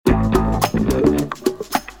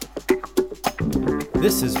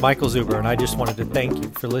This is Michael Zuber, and I just wanted to thank you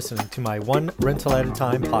for listening to my One Rental at a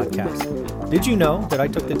Time podcast. Did you know that I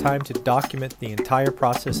took the time to document the entire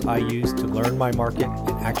process I used to learn my market and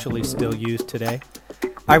actually still use today?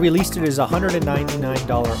 I released it as a $199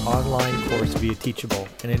 online course via Teachable,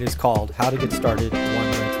 and it is called How to Get Started One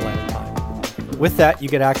Rental at a Time. With that, you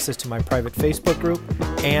get access to my private Facebook group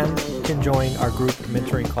and can join our group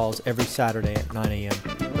mentoring calls every Saturday at 9 a.m.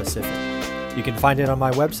 Pacific. You can find it on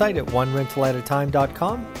my website at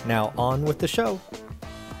onerentalatatime.com. Now on with the show.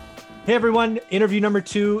 Hey everyone, interview number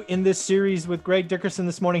 2 in this series with Greg Dickerson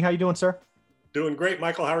this morning. How you doing, sir? Doing great,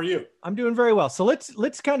 Michael. How are you? I'm doing very well. So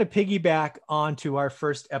let's kind of piggyback onto our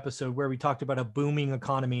first episode where we talked about a booming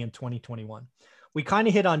economy in 2021. We kind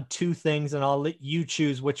of hit on 2 things, and I'll let you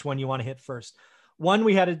choose which one you want to hit first. One,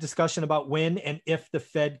 we had a discussion about when and if the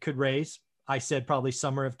Fed could raise. I said probably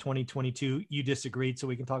summer of 2022. You disagreed, so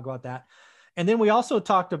we can talk about that. And then we also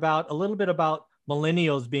talked about a little bit about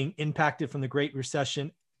millennials being impacted from the Great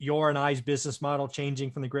Recession, your and I's business model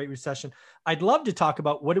changing from the Great Recession. I'd love to talk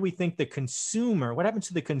about what do we think the consumer, what happens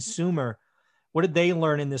to the consumer? What did they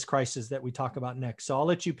learn in this crisis that we talk about next? So I'll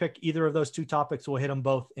let you pick either of those 2 topics. We'll hit them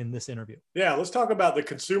both in this interview. Yeah, let's talk about the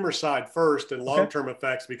consumer side first and long-term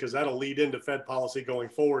effects, because that'll lead into Fed policy going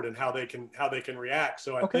forward and how they can react.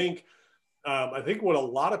 So I think what a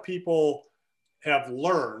lot of people have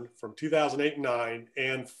learned from 2008 and 9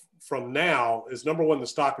 and from now is, number one, the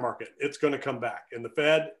stock market. It's going to come back, and the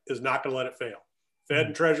Fed is not going to let it fail. Fed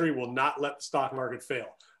and Treasury will not let the stock market fail.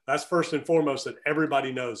 That's first and foremost that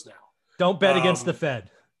everybody knows now. Don't bet against the Fed.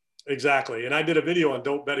 Exactly. And I did a video on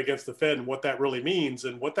don't bet against the Fed and what that really means.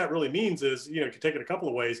 And what that really means is, you can take it a couple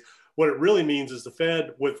of ways. What it really means is the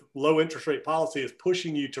Fed with low interest rate policy is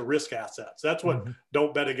pushing you to risk assets. That's what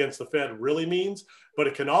don't bet against the Fed really means. But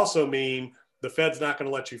it can also mean the Fed's not going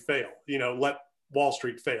to let you fail, let Wall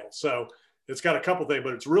Street fail. So it's got a couple things,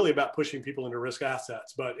 but it's really about pushing people into risk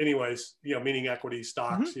assets. But anyways, meaning equity,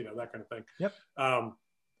 stocks, that kind of thing. Yep.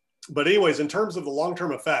 But anyways, in terms of the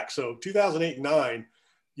long-term effects, so 2008 and 9,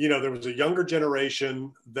 there was a younger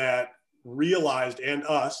generation that realized, and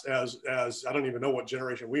us as I don't even know what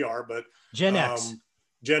generation we are, but Gen X,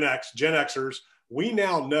 Gen Xers, we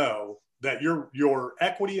now know that your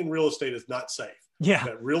equity in real estate is not safe. Yeah.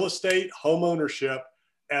 That real estate, home ownership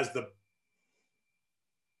as the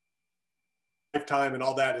lifetime and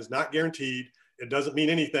all that is not guaranteed. It doesn't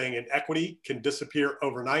mean anything, and equity can disappear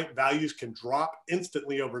overnight. Values can drop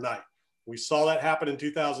instantly overnight. We saw that happen in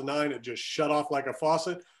 2009. It just shut off like a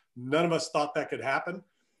faucet. None of us thought that could happen.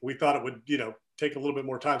 We thought it would, take a little bit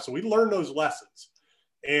more time. So we learned those lessons.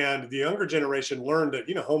 And the younger generation learned that,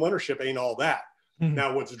 home ownership ain't all that.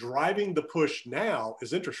 Now, what's driving the push now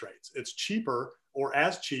is interest rates. It's cheaper or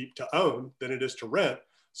as cheap to own than it is to rent.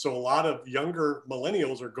 So a lot of younger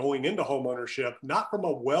millennials are going into home ownership, not from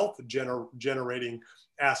a wealth generating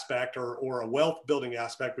aspect or a wealth building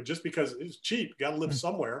aspect, but just because it's cheap, got to live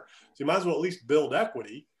somewhere. So you might as well at least build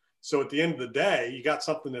equity. So at the end of the day, you got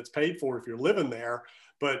something that's paid for if you're living there,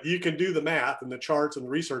 but you can do the math and the charts and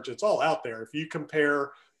the research. It's all out there. If you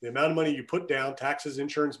compare the amount of money you put down, taxes,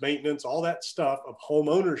 insurance, maintenance, all that stuff of home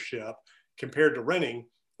ownership compared to renting,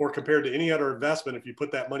 or compared to any other investment, if you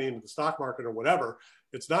put that money into the stock market or whatever,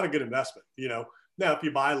 it's not a good investment. Now if you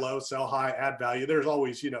buy low, sell high, add value, there's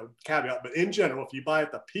always, caveat, but in general, if you buy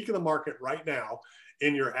at the peak of the market right now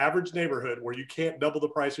in your average neighborhood where you can't double the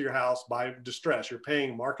price of your house by distress, you're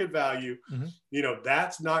paying market value,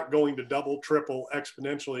 that's not going to double, triple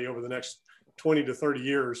exponentially over the next 20 to 30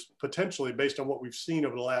 years, potentially based on what we've seen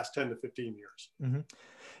over the last 10 to 15 years.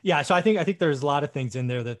 Yeah. So I think there's a lot of things in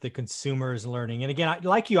there that the consumer is learning. And again,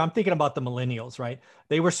 like you, I'm thinking about the millennials, right?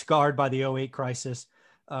 They were scarred by the '08 crisis.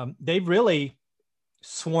 They've really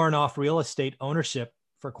sworn off real estate ownership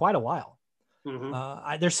for quite a while.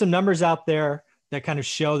 There's some numbers out there that kind of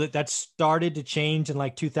show that started to change in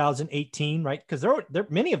like 2018, right? Because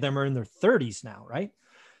many of them are in their 30s now, right?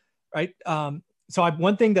 So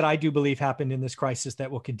one thing that I do believe happened in this crisis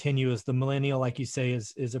that will continue is the millennial, like you say,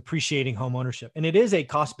 is appreciating home ownership. And it is a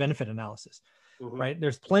cost benefit analysis, right?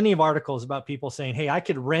 There's plenty of articles about people saying, hey, I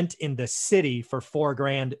could rent in the city for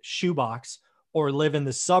 $4,000 shoebox or live in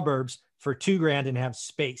the suburbs for $2,000 and have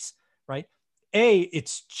space, right?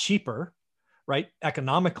 It's cheaper, right?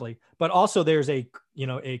 Economically, but also there's a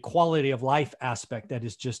quality of life aspect that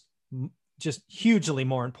is just hugely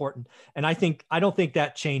more important. And I don't think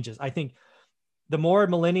that changes. I think the more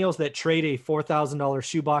millennials that trade a $4,000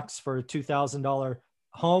 shoebox for a $2,000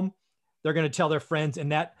 home, they're going to tell their friends,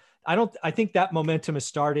 and that I think that momentum has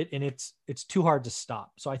started, and it's too hard to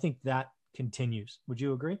stop. So I think that continues. Would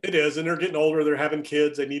you agree? It is. And they're getting older. They're having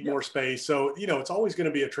kids. They need Yep. more space. So, it's always going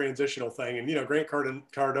to be a transitional thing. And, Grant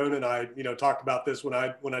Cardone and I, talked about this when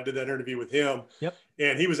I did that interview with him. Yep.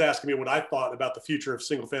 And he was asking me what I thought about the future of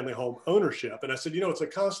single family home ownership. And I said, it's a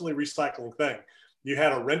constantly recycling thing. You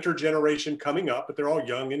had a renter generation coming up, but they're all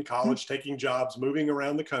young in college, taking jobs, moving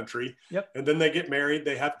around the country. Yep. And then they get married,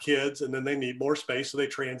 they have kids, and then they need more space. So they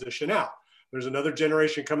transition out. There's another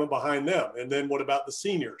generation coming behind them. And then what about the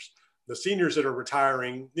seniors? The seniors that are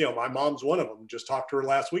retiring, my mom's one of them. Just talked to her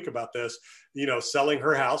last week about this, selling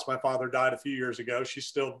her house. My father died a few years ago. She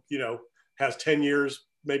still, has 10 years,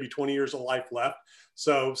 maybe 20 years of life left.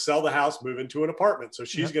 So sell the house, move into an apartment. So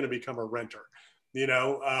she's going to become a renter,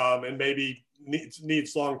 and maybe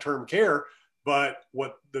needs long-term care. But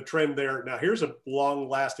what the trend there now, here's a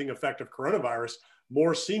long-lasting effect of coronavirus.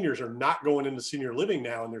 More seniors are not going into senior living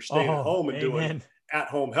now, and they're staying at home and doing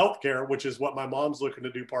at-home healthcare, which is what my mom's looking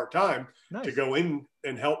to do part-time. Nice. To go in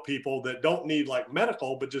and help people that don't need like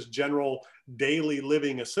medical, but just general daily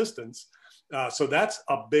living assistance. So that's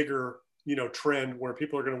a bigger, trend where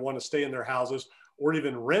people are going to want to stay in their houses or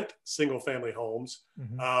even rent single family homes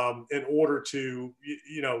in order to,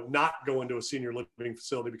 not go into a senior living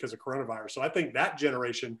facility because of coronavirus. So I think that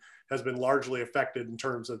generation has been largely affected in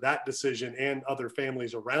terms of that decision and other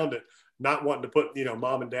families around it, not wanting to put,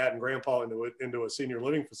 mom and dad and grandpa into a senior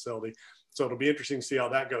living facility. So it'll be interesting to see how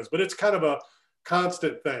that goes, but it's kind of a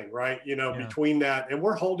constant thing, right? Between that, and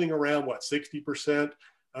we're holding around 60%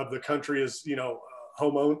 of the country is,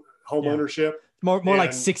 home ownership. More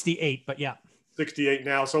like 68, but yeah. 68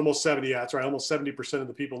 now. It's almost 70. Yeah, that's right. Almost 70% of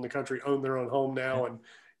the people in the country own their own home now.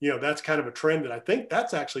 Yeah. And, that's kind of a trend that I think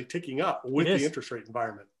that's actually ticking up with the interest rate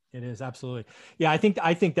environment. It is, absolutely. Yeah, I think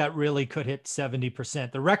that really could hit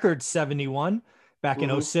 70%. The record's 71 back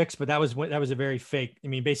in 06, but that was a very fake. I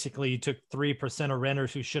mean, basically you took 3% of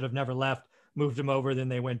renters who should have never left, moved them over, then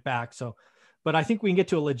they went back. So, but I think we can get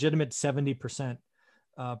to a legitimate 70%.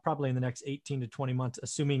 Probably in the next 18 to 20 months,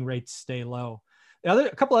 assuming rates stay low. A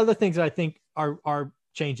couple other things that I think are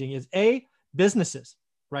changing is businesses,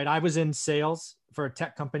 right? I was in sales for a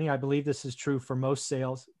tech company. I believe this is true for most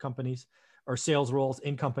sales companies or sales roles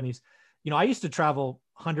in companies. I used to travel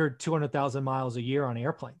 100, 200,000 miles a year on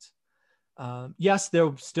airplanes. Yes,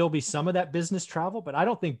 there'll still be some of that business travel, but I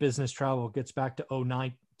don't think business travel gets back to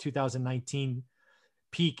 2019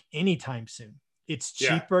 peak anytime soon. It's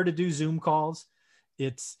cheaper to do Zoom calls.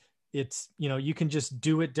 It's you can just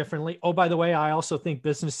do it differently. Oh, by the way, I also think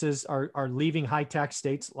businesses are leaving high tax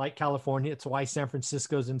states like California. It's why San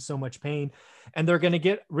Francisco's in so much pain, and they're going to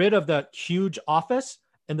get rid of the huge office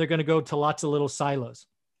and they're going to go to lots of little silos,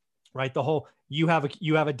 right? The whole, you have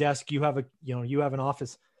a desk, you have an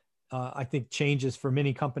office, I think changes for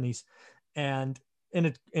many companies, and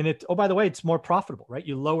oh, by the way, it's more profitable, right?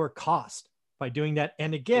 You lower cost by doing that.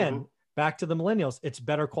 And again, back to the millennials, it's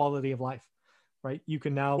better quality of life. Right. You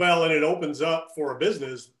can now. Well, and it opens up for a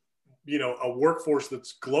business, a workforce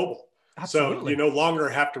that's global. Absolutely. So you no longer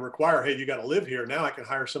have to require, hey, you got to live here. Now I can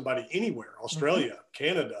hire somebody anywhere, Australia,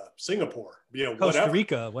 Canada, Singapore, Costa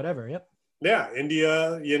Rica, whatever. Yep. Yeah.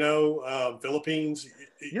 India, Philippines,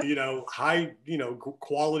 high,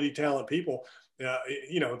 quality talent people.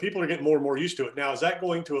 People are getting more and more used to it. Now, is that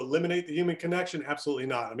going to eliminate the human connection? Absolutely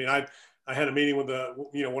not. I mean, I had a meeting with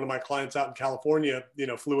one of my clients out in California,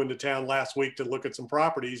 flew into town last week to look at some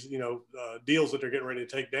properties, deals that they're getting ready to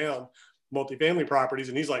take down, multifamily properties.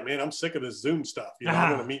 And he's like, man, I'm sick of this Zoom stuff.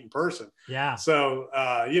 I want to meet in person. Yeah. So,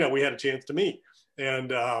 we had a chance to meet,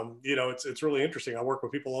 and, it's really interesting. I work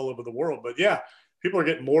with people all over the world, but yeah, people are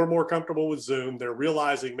getting more and more comfortable with Zoom. They're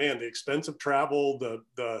realizing, man, the expense of travel,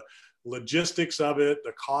 the logistics of it,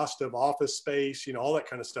 the cost of office space, all that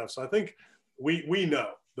kind of stuff. So I think we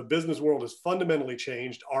know the business world has fundamentally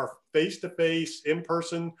changed. Our face-to-face,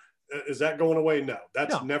 in-person, is that going away? No,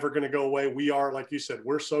 that's never going to go away. We are, like you said,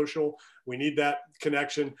 we're social. We need that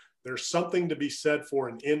connection. There's something to be said for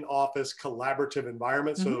an in-office collaborative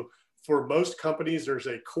environment. So for most companies, there's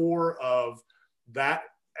a core of that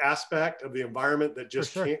aspect of the environment that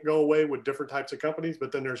just can't go away with different types of companies.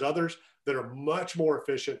 But then there's others that are much more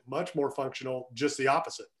efficient, much more functional, just the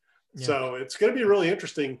opposite. Yeah. So it's going to be really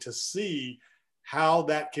interesting to see how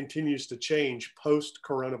that continues to change post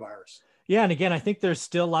coronavirus. Yeah. And again, I think there's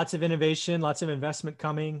still lots of innovation, lots of investment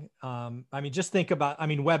coming. Just think about,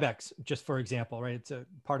 WebEx, just for example, right? It's a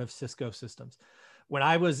part of Cisco systems. When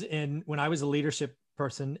I was a leadership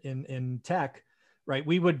person in tech, right?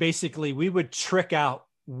 We would trick out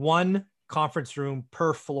one conference room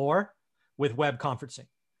per floor with web conferencing,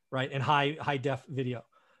 right? And high def video.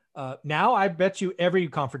 Now I bet you every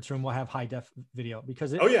conference room will have high def video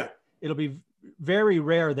because it'll be very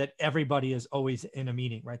rare that everybody is always in a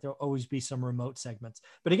meeting, right? There'll always be some remote segments,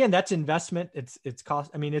 but again, that's investment. It's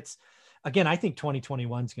cost. I mean, again, I think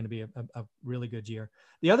 2021 is going to be a really good year.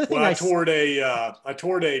 The other thing, I toured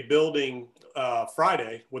a building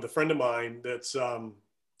Friday with a friend of mine that's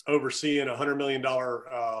overseeing $100 million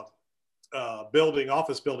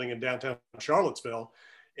office building in downtown Charlottesville,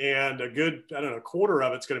 and a good, I don't know, quarter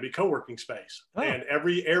of it's going to be co-working space. Oh. And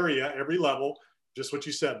every area, every level, just what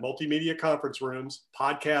you said, multimedia conference rooms,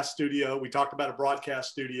 podcast studio. We talked about a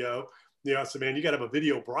broadcast studio. So man, you got to have a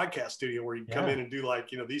video broadcast studio where you come in and do like,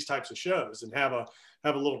 these types of shows and have a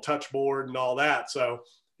little touch board and all that. So,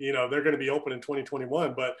 they're going to be open in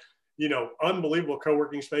 2021, but, unbelievable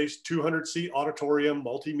co-working space, 200 seat auditorium,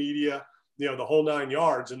 multimedia, the whole 9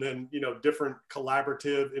 yards, and then, different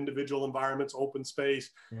collaborative individual environments, open space.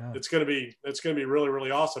 Yeah. It's going to be really,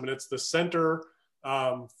 really awesome. And it's the center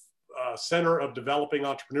of developing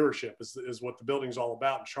entrepreneurship is what the building's all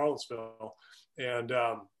about in Charlottesville. And,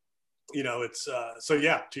 it's, so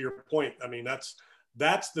yeah, to your point, I mean,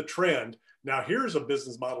 that's the trend. Now here's a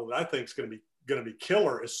business model that I think is going to be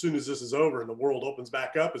killer as soon as this is over and the world opens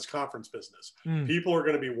back up, is conference business. People are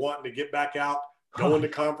going to be wanting to get back out, going to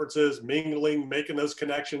conferences, mingling, making those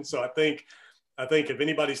connections. So I think if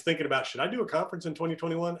anybody's thinking about, should I do a conference in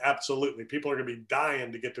 2021? Absolutely. People are going to be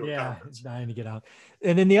dying to get to a conference. Dying to get out.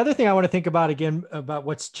 And then the other thing I want to think about again, about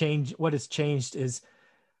what has changed is,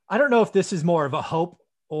 I don't know if this is more of a hope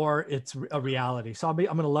or it's a reality. So I'm going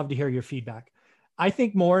to love to hear your feedback. I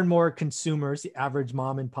think more and more consumers, the average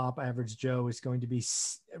mom and pop, average Joe, is going to be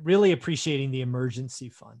really appreciating the emergency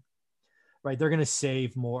fund, right? They're going to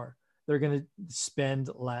save more. They're going to spend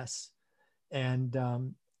less. And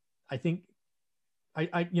I think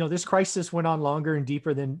this crisis went on longer and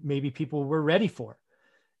deeper than maybe people were ready for.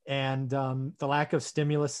 And the lack of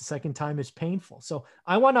stimulus the second time is painful. So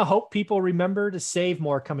I want to hope people remember to save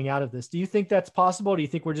more coming out of this. Do you think that's possible? Or do you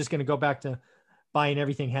think we're just going to go back to buying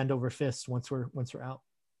everything hand over fist once we're out?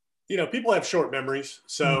 People have short memories.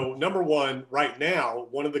 So number one, right now,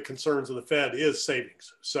 one of the concerns of the Fed is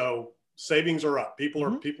savings. So savings are up. People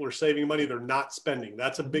are saving money. They're not spending.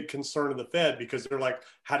 That's a big concern of the Fed, because they're like,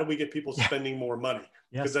 how do we get people spending more money?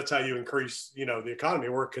 Because that's how you increase, the economy.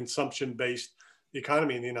 We're a consumption-based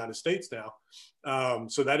economy in the United States now.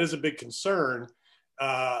 So that is a big concern.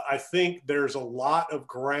 I think there's a lot of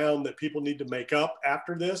ground that people need to make up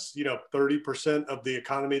after this. 30% of the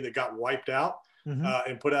economy that got wiped out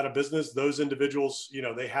and put out of business, those individuals,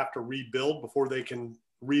 they have to rebuild before they can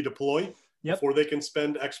redeploy, before they can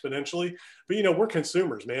spend exponentially. But, we're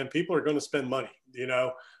consumers, man. People are going to spend money,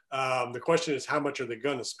 the question is, how much are they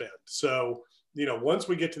going to spend? So, once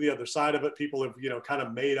we get to the other side of it, people have, kind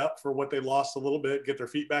of made up for what they lost a little bit, get their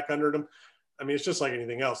feet back under them. I mean, it's just like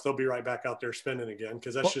anything else. They'll be right back out there spending again,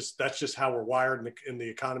 because that's just how we're wired in the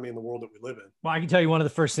economy and the world that we live in. Well, I can tell you one of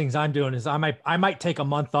the first things I'm doing is I might take a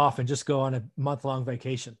month off and just go on a month-long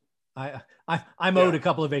vacation. I'm owed a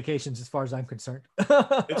couple of vacations as far as I'm concerned.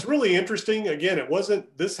 It's really interesting. Again,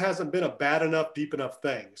 this hasn't been a bad enough, deep enough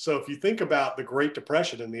thing. So if you think about the Great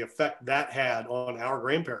Depression and the effect that had on our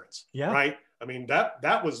grandparents, right? I mean,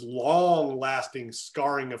 that was long lasting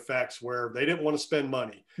scarring effects where they didn't want to spend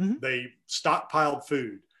money. They stockpiled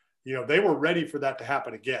food. They were ready for that to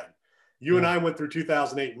happen again. You and I went through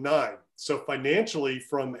 2008 and 9. So financially,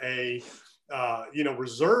 from a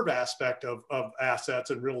reserve aspect of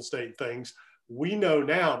assets and real estate things, we know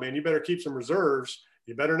now, man, you better keep some reserves.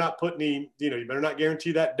 You better not put any, you better not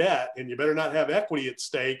guarantee that debt, and you better not have equity at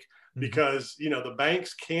stake, because, the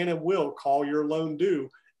banks can and will call your loan due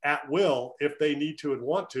at will if they need to and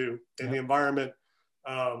want to, and the environment,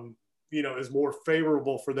 is more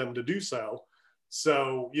favorable for them to do so.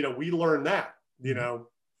 So, we learned that,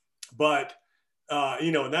 but,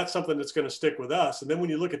 and that's something that's going to stick with us. And then when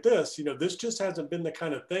you look at this, this just hasn't been the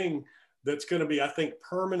kind of thing that's going to be, I think,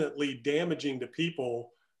 permanently damaging to people,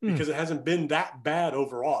 because it hasn't been that bad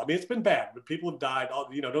overall. I mean, it's been bad, but people have died,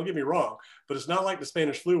 don't get me wrong, but it's not like the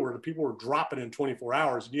Spanish flu where the people were dropping in 24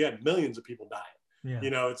 hours and you had millions of people dying.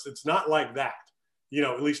 It's not like that,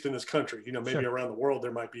 at least in this country, maybe around the world,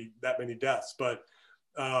 there might be that many deaths, but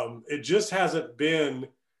it just hasn't been.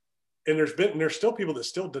 And there's still people that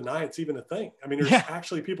still deny it's even a thing. I mean, there's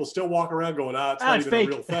actually people still walking around going, it's not even fake.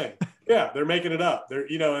 A real thing. They're making it up.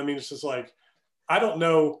 It's just like, I don't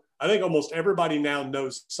know. I think almost everybody now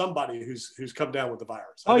knows somebody who's come down with the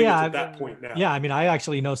virus. I think it's at that point now. Yeah. I mean, I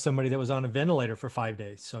actually know somebody that was on a ventilator for 5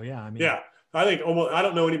 days. So I think I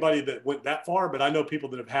don't know anybody that went that far, but I know people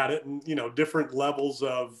that have had it, and, different levels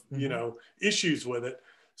of, issues with it.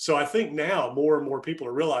 So I think now more and more people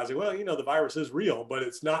are realizing, well, the virus is real, but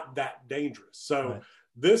it's not that dangerous. So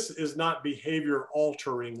this is not behavior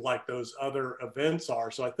altering like those other events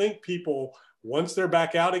are. So I think people, once they're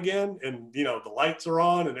back out again and, you know, the lights are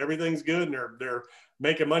on and everything's good and they're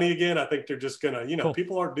making money again, I think they're just going to, you know, Cool.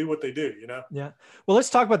 people are do what they do, you know? Yeah. Well, let's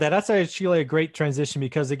talk about that. That's actually a great transition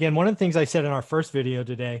because, again, one of the things I said in our first video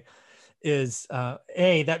today is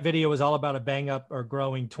that video was all about a bang up or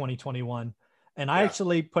growing 2021. And I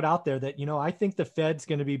actually put out there that, you know, I think the Fed's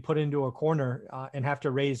going to be put into a corner and have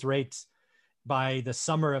to raise rates by the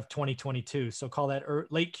summer of 2022. So call that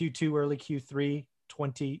late Q2, early Q3,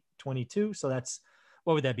 2022. So that's,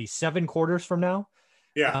 what would that be? 7 quarters from now.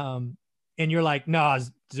 Yeah. And you're like, nah,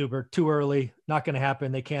 Zuber, too early. Not going to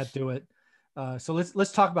happen. They can't do it. So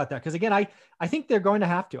let's talk about that. Cause again, I think they're going to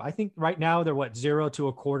have to. I think right now they're 0 to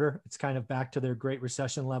a quarter. It's kind of back to their Great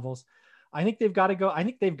Recession levels. I think they've got to go. I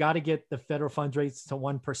think they've got to get the federal funds rates to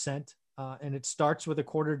 1%. And it starts with a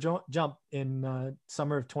quarter jump in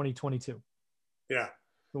summer of 2022. Yeah.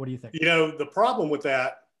 So what do you think? You know, the problem with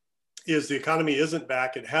that is the economy isn't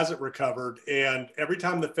back. It hasn't recovered. And every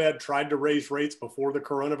time the Fed tried to raise rates before the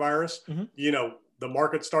coronavirus, you know, the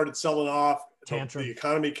market started selling off. The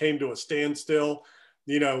economy came to a standstill.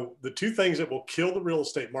 You know, the two things that will kill the real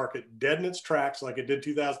estate market dead in its tracks, like it did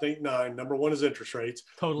 2008-9. Number one is interest rates.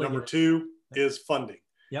 Totally. Number two is funding.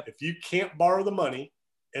 Yep. If you can't borrow the money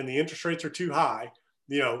and the interest rates are too high,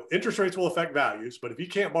 you know, interest rates will affect values. But if you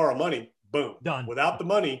can't borrow money, boom, done. Without the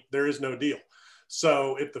money, there is no deal.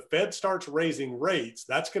 So if the Fed starts raising rates,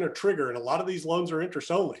 that's going to trigger, and a lot of these loans are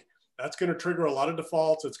interest only. That's going to trigger a lot of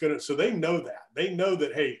defaults. It's going to, so they know that. They know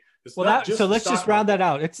that, hey, it's not just so let's just round that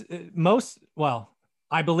out. It's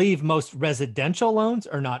I believe most residential loans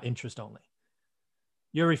are not interest only.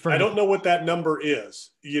 You're referring. I don't know what that number is.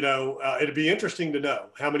 You know, it'd be interesting to know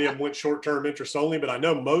how many of them went short-term interest only, but I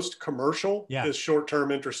know most commercial is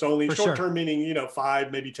short-term interest only. Short-term meaning, you know,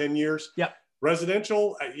 5, maybe 10 years. Yeah.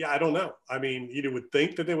 Residential, I don't know. I mean, you would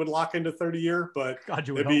think that they would lock into 30-year, but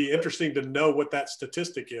it'd be interesting to know what that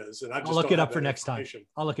statistic is. And I'll look it up for next time.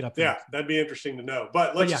 I'll look it up. Yeah, that'd be interesting to know.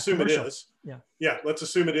 But let's assume it is. Yeah, let's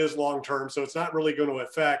assume it is long-term. So it's not really going to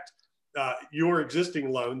affect your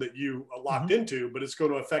existing loan that you locked into, but it's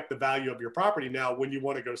going to affect the value of your property now when you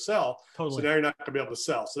want to go sell. Totally. So now you're not going to be able to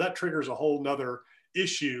sell. So that triggers a whole nother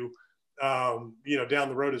issue, you know, down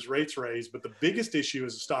the road as rates raise. But the biggest issue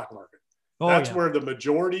is the stock market. That's where the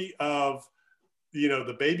majority of, you know,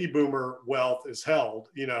 the baby boomer wealth is held,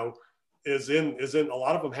 you know, is in a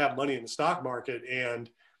lot of them have money in the stock market, and,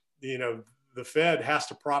 you know, the Fed has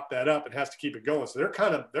to prop that up and has to keep it going. So they're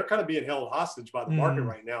kind of being held hostage by the market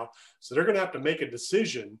right now. So they're going to have to make a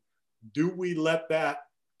decision. Do we let that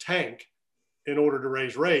tank in order to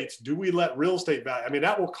raise rates? Do we let real estate value? I mean,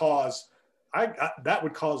 that will cause, that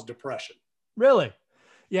would cause depression. Really?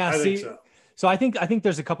 Yeah. I think so. So I think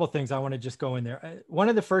there's a couple of things I want to just go in there. One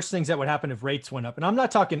of the first things that would happen if rates went up, and I'm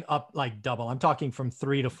not talking up like double, I'm talking from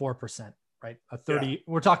 3 to 4%, right?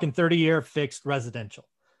 We're talking 30-year fixed residential,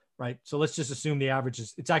 right? So let's just assume the average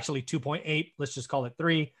it's actually 2.8. Let's just call it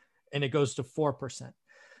 3, and it goes to 4%.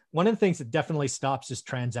 One of the things that definitely stops is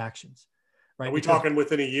transactions, right? Are we talking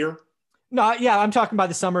within a year? No, yeah, I'm talking by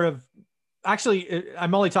the summer of, actually,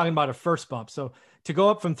 I'm only talking about a first bump. So to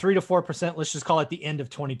go up from 3 to 4%, let's just call it the end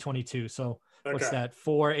of 2022. So what's that?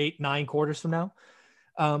 4, 8, 9 quarters from now.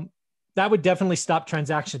 That would definitely stop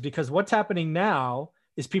transactions, because what's happening now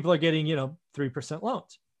is people are getting, you know, 3%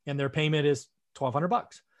 loans and their payment is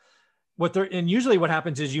 $1,200. And usually what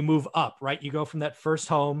happens is you move up, right? You go from that first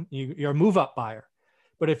home, you're a move up buyer.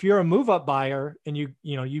 But if you're a move up buyer and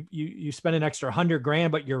you spend an extra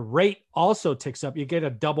 $100,000, but your rate also ticks up, you get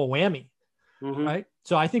a double whammy. Right.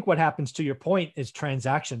 So I think what happens, to your point, is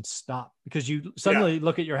transactions stop, because you suddenly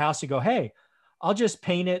look at your house and go, hey, I'll just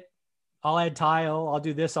paint it. I'll add tile. I'll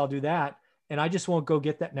do this. I'll do that. And I just won't go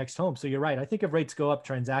get that next home. So you're right. I think if rates go up,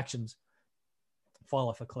 transactions fall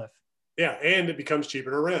off a cliff. Yeah. And it becomes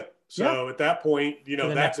cheaper to rent. So at that point, you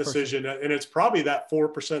know, that decision, and it's probably that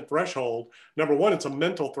 4% threshold. Number one, it's a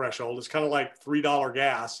mental threshold. It's kind of like $3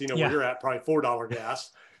 gas, you know, where you're at, probably $4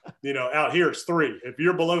 gas. You know, out here it's 3. If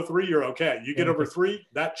you're below 3, you're okay. You get over 3,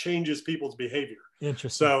 that changes people's behavior.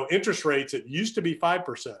 Interesting. So interest rates, it used to be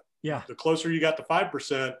 5%. Yeah. The closer you got to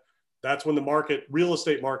 5%, that's when the market, real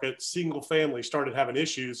estate market, single family started having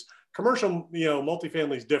issues. Commercial, you know,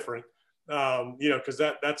 multifamily is different, you know, because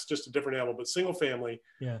that's just a different animal. But single family,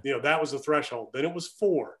 you know, that was the threshold. Then it was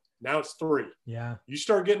 4. Now it's 3. Yeah. You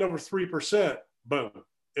start getting over 3%, boom,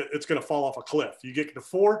 it's going to fall off a cliff. You get to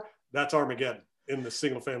 4, that's Armageddon in the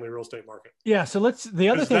single family real estate market. Yeah. So the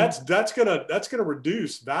other thing that's going to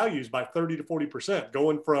reduce values by 30 to 40%,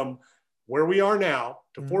 going from where we are now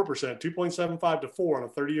to 4%, 2.75 to 4 on a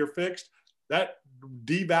 30-year fixed. That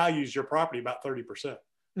devalues your property about 30%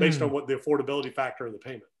 based on what the affordability factor of the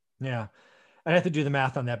payment. Yeah. I'd have to do the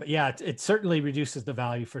math on that, but yeah, it certainly reduces the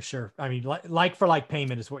value for sure. I mean, like for like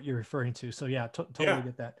payment is what you're referring to. So yeah, totally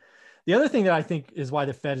get that. The other thing that I think is why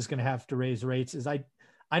the Fed is going to have to raise rates is I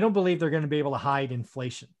don't believe they're going to be able to hide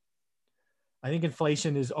inflation. I think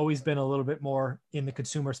inflation has always been a little bit more in the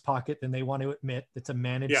consumer's pocket than they want to admit. It's a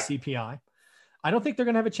managed CPI. I don't think they're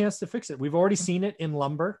going to have a chance to fix it. We've already seen it in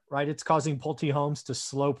lumber, right? It's causing Pulte homes to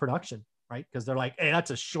slow production, right? Because they're like, hey,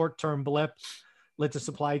 that's a short-term blip. Let the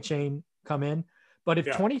supply chain come in. But if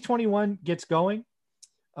 2021 gets going,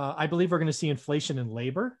 I believe we're going to see inflation in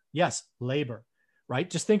labor. Yes, labor, right?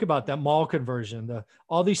 Just think about that mall conversion,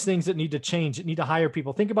 all these things that need to change, that need to hire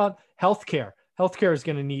people. Think about healthcare. Healthcare is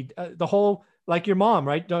going to need the whole, like your mom,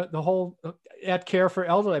 right? The whole at care for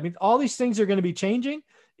elderly. I mean, all these things are going to be changing.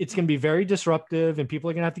 It's going to be very disruptive and people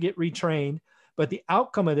are going to have to get retrained. But the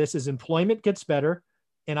outcome of this is employment gets better.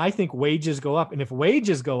 And I think wages go up. And if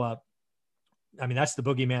wages go up, I mean, that's the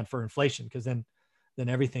boogeyman for inflation, because then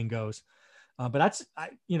everything goes. But that's,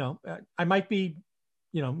 I might be,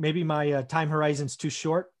 maybe my time horizon's too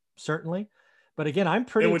short, certainly. But again, I'm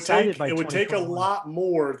pretty excited by it. It would take a lot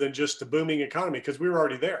more than just a booming economy, because we were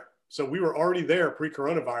already there. So we were already there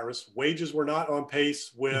pre-coronavirus. Wages were not on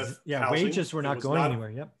pace with housing. Wages were not going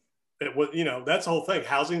anywhere. Yep. It was, that's the whole thing.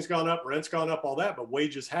 Housing's gone up, rent's gone up, all that, but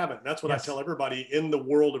wages haven't. And that's what I tell everybody in the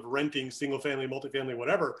world of renting, single family, multifamily,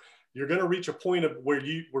 whatever. You're going to reach a point of where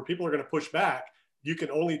people are going to push back. You can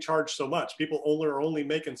only charge so much. People are only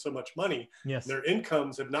making so much money. Yes. Their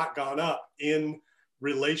incomes have not gone up in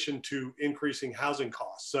relation to increasing housing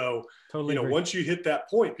costs. So, once you hit that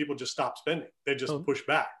point, people just stop spending. They just push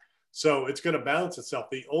back. So it's going to balance itself.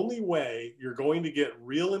 The only way you're going to get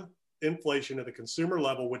real inflation at the consumer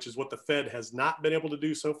level, which is what the Fed has not been able to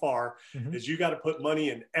do so far, is you got to put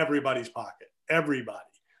money in everybody's pocket, everybody.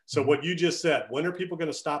 So what you just said, when are people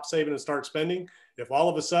going to stop saving and start spending? If all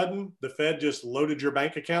of a sudden the Fed just loaded your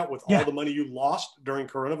bank account with all the money you lost during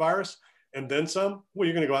coronavirus and then some, well,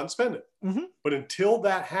 you're going to go out and spend it. But until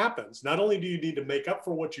that happens, not only do you need to make up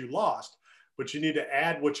for what you lost, but you need to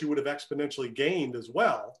add what you would have exponentially gained as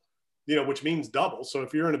well, which means double. So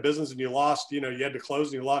if you're in a business and you lost, you had to close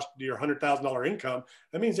and you lost your $100,000 income,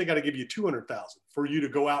 that means they got to give you $200,000 for you to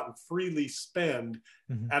go out and freely spend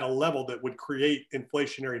at a level that would create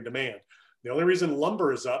inflationary demand. The only reason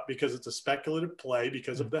lumber is up because it's a speculative play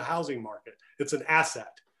because of the housing market. It's an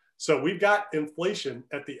asset. So we've got inflation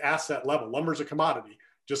at the asset level. Lumber's a commodity,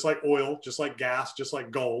 just like oil, just like gas, just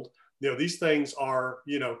like gold. These things are,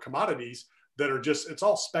 commodities that are it's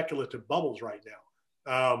all speculative bubbles right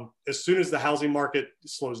now. As soon as the housing market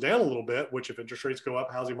slows down a little bit, which if interest rates go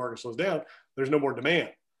up, housing market slows down, there's no more demand.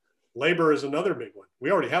 Labor is another big one.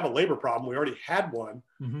 We already have a labor problem. We already had one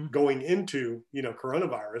going into,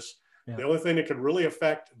 coronavirus. Yeah. The only thing that could really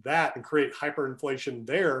affect that and create hyperinflation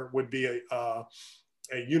there would be a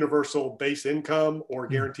universal base income or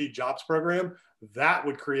guaranteed jobs program. That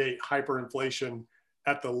would create hyperinflation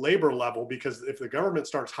at the labor level, because if the government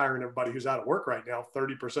starts hiring everybody who's out of work right now,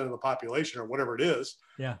 30% of the population or whatever it is,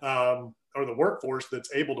 or the workforce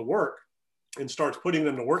that's able to work, and starts putting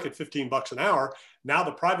them to work at $15 an hour, now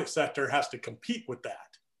the private sector has to compete with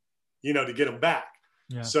that, to get them back.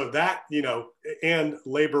 Yeah. So that, and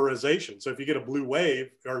laborization. So if you get a blue wave,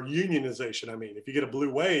 or unionization, if you get a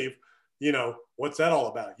blue wave, what's that all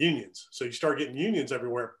about? Unions. So you start getting unions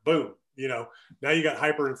everywhere, boom. Now you got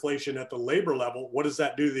hyperinflation at the labor level. What does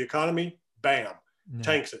that do to the economy? Bam,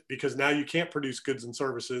 tanks it, because now you can't produce goods and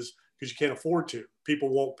services because you can't afford to. People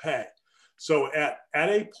won't pay. So at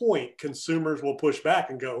a point, consumers will push back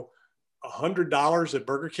and go, $100 at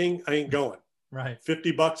Burger King, I ain't going. Right.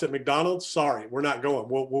 $50 at McDonald's, sorry, we're not going.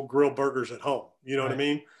 We'll grill burgers at home. You know what I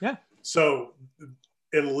mean? Yeah. So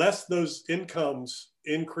unless those incomes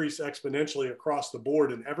increase exponentially across the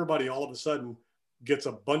board and everybody all of a sudden gets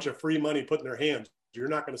a bunch of free money put in their hands, you're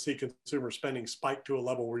not going to see consumer spending spike to a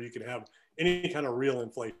level where you can have any kind of real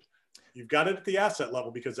inflation. You've got it at the asset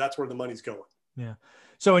level because that's where the money's going. Yeah.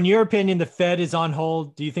 So in your opinion, the Fed is on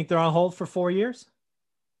hold. Do you think they're on hold for 4 years?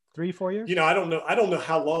 3-4 years? I don't know. I don't know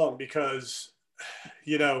how long, because,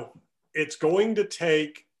 it's going to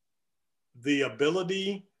take the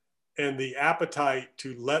ability and the appetite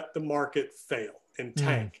to let the market fail and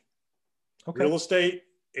tank. Okay. Real estate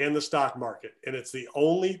and the stock market. And it's the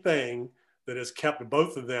only thing that has kept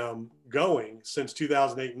both of them going since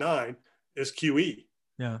 2008-9 is QE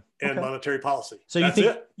and monetary policy. So you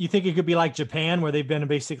think it could be like Japan, where they've been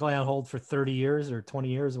basically on hold for 30 years or 20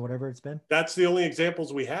 years or whatever it's been? That's the only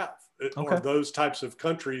examples we have are those types of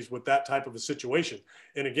countries with that type of a situation.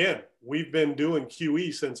 And again, we've been doing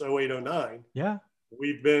QE since 08-09. Yeah.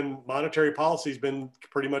 monetary policy's been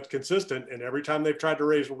pretty much consistent. And every time they've tried to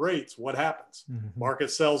raise rates, what happens? Mm-hmm.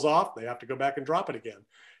 Market sells off. They have to go back and drop it again.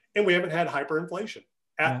 And we haven't had hyperinflation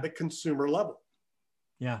at the consumer level.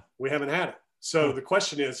 Yeah. We haven't had it. So the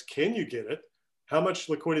question is, can you get it? How much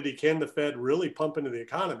liquidity can the Fed really pump into the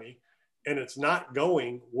economy? And it's not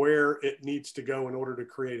going where it needs to go in order to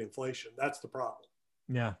create inflation. That's the problem.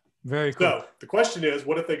 Yeah. Very cool. So the question is,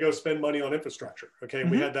 what if they go spend money on infrastructure? Okay.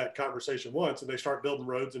 Mm-hmm. We had that conversation once, and they start building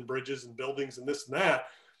roads and bridges and buildings and this and that.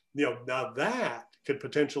 Now that could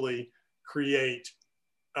potentially create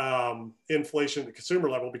inflation at the consumer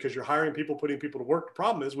level, because you're hiring people, putting people to work. The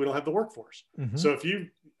problem is we don't have the workforce. Mm-hmm. So if you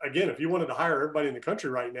wanted to hire everybody in the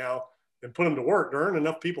country right now and put them to work, there aren't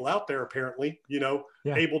enough people out there apparently,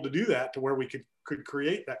 able to do that to where we could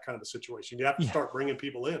create that kind of a situation. You have to start bringing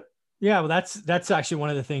people in. Yeah, well, that's actually one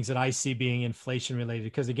of the things that I see being inflation related,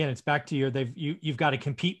 because again, it's back to you've got to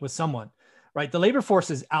compete with someone, right? The labor force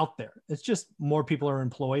is out there. It's just more people are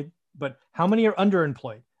employed, but how many are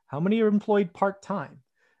underemployed? How many are employed part-time?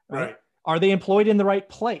 Right? Are they employed in the right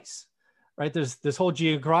place? Right? There's this whole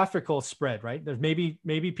geographical spread, right? There's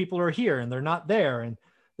maybe people are here and they're not there, and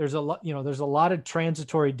there's a lot of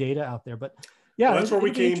transitory data out there, but yeah, well, that's where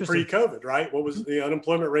we came pre-COVID, right? What was the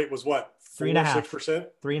unemployment rate? Was what, 3.5%, 6%,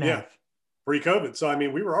 3.5 pre-COVID. So I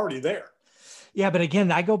mean, we were already there. Yeah, but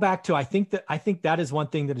again, I go back to I think that is one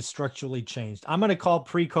thing that is structurally changed. I'm going to call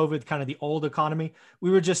pre-COVID kind of the old economy. We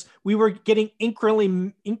were getting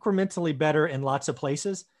incrementally better in lots of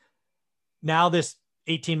places. Now this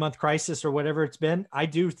 18-month crisis or whatever it's been, I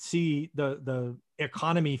do see the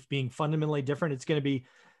economy being fundamentally different. It's going to be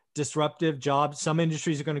disruptive jobs. Some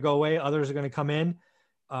industries are going to go away. Others are going to come in.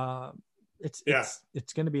 It's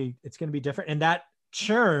going to be different. And that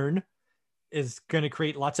churn is going to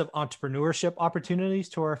create lots of entrepreneurship opportunities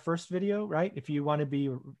to our first video, right? If you want to be,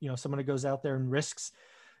 someone who goes out there and risks,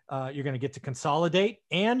 you're going to get to consolidate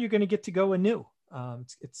and you're going to get to go anew.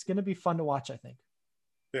 It's going to be fun to watch, I think.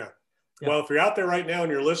 Yeah. Well, if you're out there right now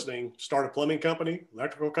and you're listening, start a plumbing company,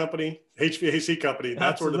 electrical company, HVAC company.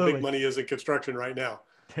 That's Absolutely. Where the big money is in construction right now.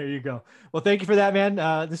 There you go. Well, thank you for that, man.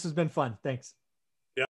 This has been fun. Thanks.